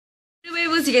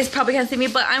shoes. You guys probably can't see me,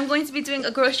 but I'm going to be doing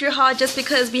a grocery haul just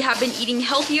because we have been eating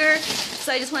healthier.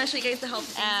 So I just want to show you guys the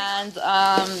health. And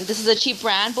this is a cheap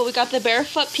brand, but we got the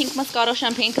Barefoot Pink Moscato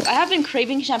champagne because I have been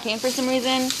craving champagne for some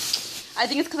reason. I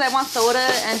think it's because I want soda,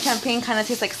 and champagne kind of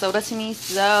tastes like soda to me.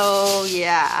 So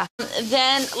yeah.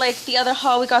 Then like the other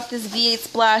haul, we got this V8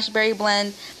 Splash Berry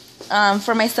Blend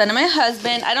for my son and my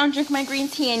husband. I don't drink my green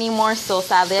tea anymore, so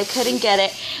sadly I couldn't get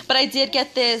it. But I did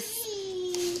get this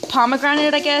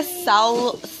pomegranate, I guess,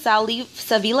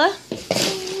 Savila.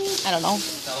 I don't know.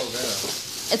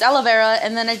 It's aloe vera,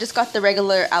 and then I just got the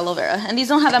regular aloe vera, and these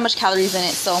don't have that much calories in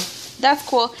it, so that's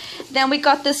cool. Then we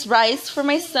got this rice for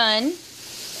my son.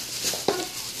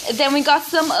 Then we got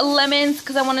some lemons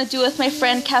because I want to do with my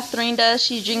friend Catherine does.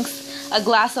 She drinks a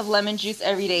glass of lemon juice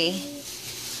every day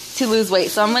to lose weight,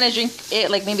 so I'm gonna drink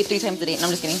it like maybe 3 times a day. No, I'm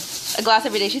just kidding. A glass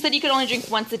every day. She said you could only drink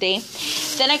once a day.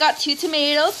 Then I got 2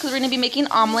 tomatoes because we're gonna be making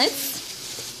omelets.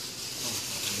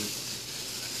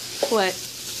 What?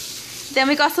 Then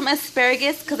we got some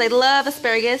asparagus because I love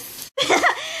asparagus.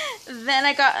 Then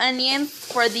I got onions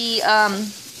for the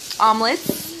omelets.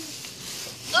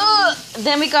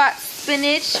 Then we got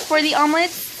spinach for the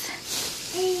omelets.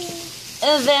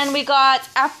 And then we got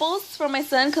apples for my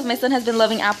son because my son has been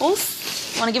loving apples.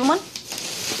 Want to give him one?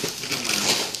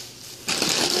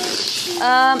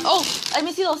 Oh, let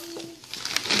me see those.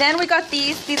 Then we got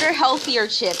these. These are healthier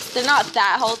chips. They're not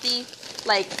that healthy,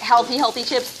 like healthy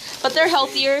chips, but they're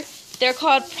healthier. They're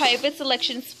called Private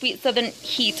Selection Sweet Southern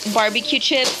Heat Barbecue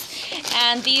Chips.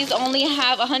 And these only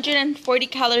have 140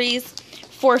 calories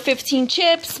for 15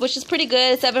 chips, which is pretty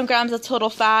good. 7 grams of total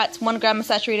fat, 1 gram of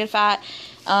saturated fat,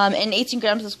 and 18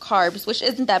 grams of carbs, which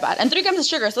isn't that bad. And 3 grams of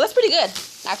sugar, so that's pretty good,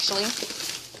 actually.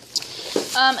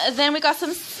 Then we got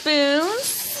some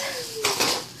spoons.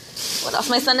 What else?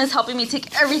 My son is helping me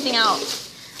take everything out.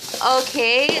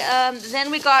 Okay,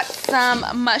 then we got some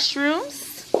mushrooms.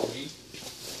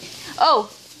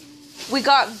 Oh, we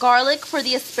got garlic for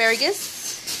the asparagus.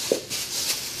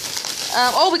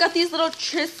 Oh, we got these little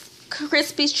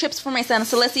crispy chips for my son,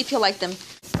 so let's see if he'll like them.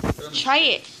 Try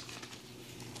it.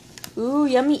 Ooh,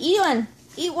 yummy. Eat one.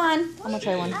 Eat one. I'm gonna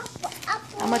try one.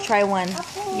 I'm gonna try one.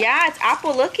 Yeah, it's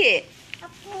apple. Look it.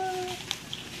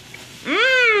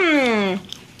 Mmm.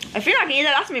 If you're not gonna eat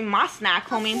that, that's gonna be my snack,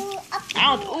 homie.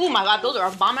 Oh my god, those are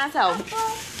bomb as hell.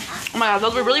 Oh my god,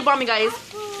 those were really bomb, guys.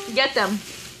 Get them.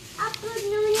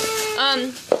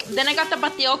 Then I got the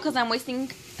patio because I'm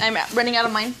running out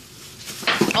of mine.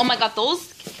 Oh my god,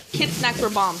 those kid snacks were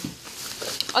bomb.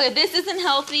 Okay, this isn't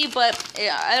healthy, but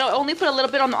I only put a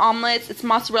little bit on the omelets. It's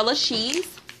mozzarella cheese.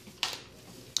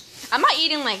 I'm not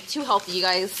eating like too healthy, you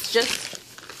guys. Just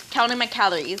counting my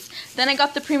calories. Then I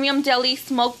got the Premium Deli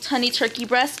smoked honey turkey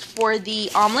breast for the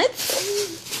omelets.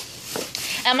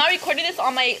 I'm not recording this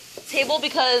on my table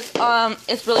because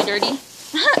it's really dirty.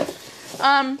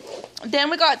 Then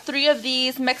we got 3 of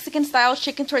these Mexican style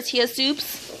chicken tortilla soups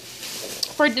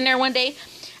for dinner one day.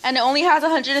 And it only has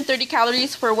 130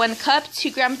 calories for 1 cup,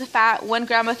 2 grams of fat, 1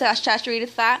 gram of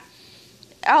saturated fat.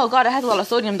 Oh god, it has a lot of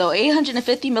sodium though.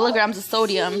 850 milligrams of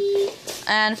sodium.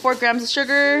 And 4 grams of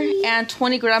sugar and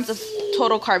 20 grams of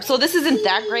total carbs. So this isn't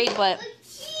that great, but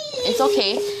it's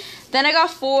okay. Then I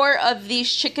got 4 of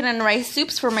these chicken and rice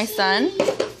soups for my son.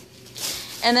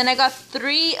 And then I got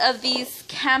 3 of these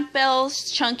Campbell's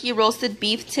chunky roasted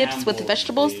beef tips with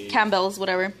vegetables. Campbell's,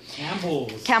 whatever.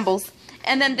 Campbell's.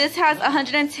 And then this has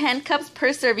 110 cups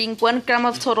per serving, 1 gram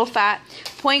of total fat,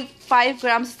 0.5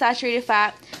 grams of saturated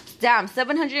fat. Damn,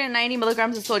 790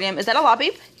 milligrams of sodium. Is that a lot,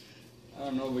 babe? I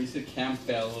don't know, but you said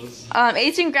Campbell's.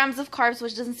 18 grams of carbs,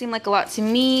 which doesn't seem like a lot to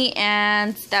me,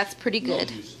 and that's pretty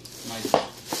good.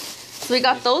 So we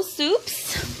got those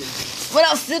soups. What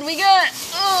else did we get?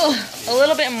 Oh, a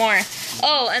little bit more.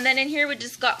 Oh, and then in here we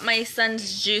just got my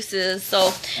son's juices.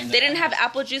 So they didn't have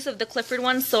apple juice of the Clifford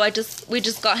one, so we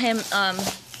just got him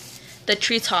the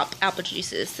treetop apple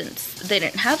juices since they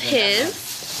didn't have his.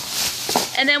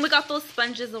 And then we got those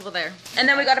sponges over there. And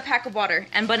then we got a pack of water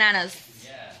and bananas.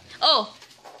 Oh,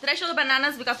 did I show the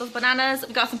bananas? We got those bananas.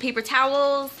 We got some paper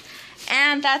towels.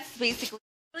 And that's basically.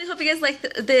 I really hope you guys like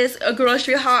this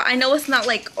grocery haul. I know it's not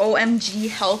like OMG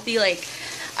healthy, like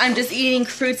I'm just eating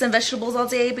fruits and vegetables all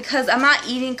day, because I'm not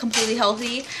eating completely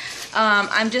healthy.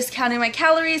 I'm just counting my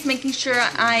calories, making sure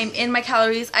I'm in my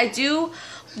calories. I do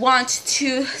want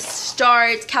to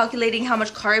start calculating how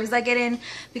much carbs I get in,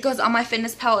 because on my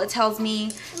FitnessPal it tells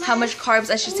me how much carbs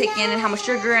I should take in and how much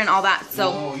sugar and all that.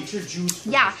 So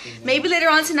yeah, maybe later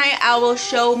on tonight I will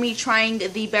show me trying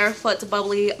the Barefoot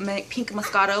Bubbly Pink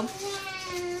Moscato,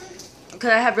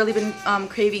 because I have really been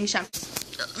craving shampoo.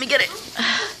 Let me get it.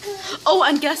 Oh,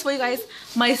 and guess what, you guys?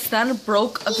 My son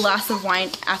broke a glass of wine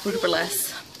at Food for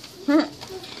Less.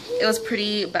 It was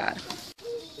pretty bad.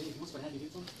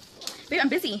 Babe, I'm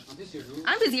busy.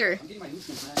 I'm busier.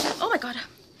 Oh my god.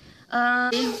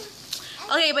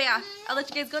 Okay, but yeah, I'll let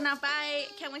you guys go now. Bye.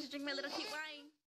 Can't wait to drink my little cute wine.